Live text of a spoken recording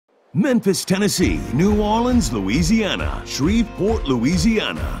Memphis, Tennessee, New Orleans, Louisiana, Shreveport,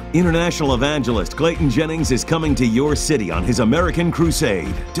 Louisiana. International evangelist Clayton Jennings is coming to your city on his American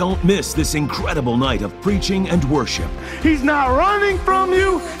Crusade. Don't miss this incredible night of preaching and worship. He's not running from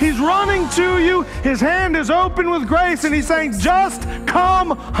you, he's running to you. His hand is open with grace and he's saying, just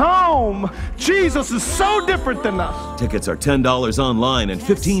come home. Jesus is so different than us. Tickets are $10 online and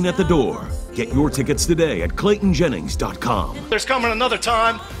 $15 at the door. Get your tickets today at ClaytonJennings.com. There's coming another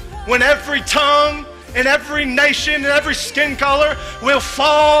time when every tongue and every nation and every skin color will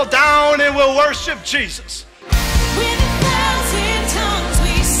fall down and will worship Jesus.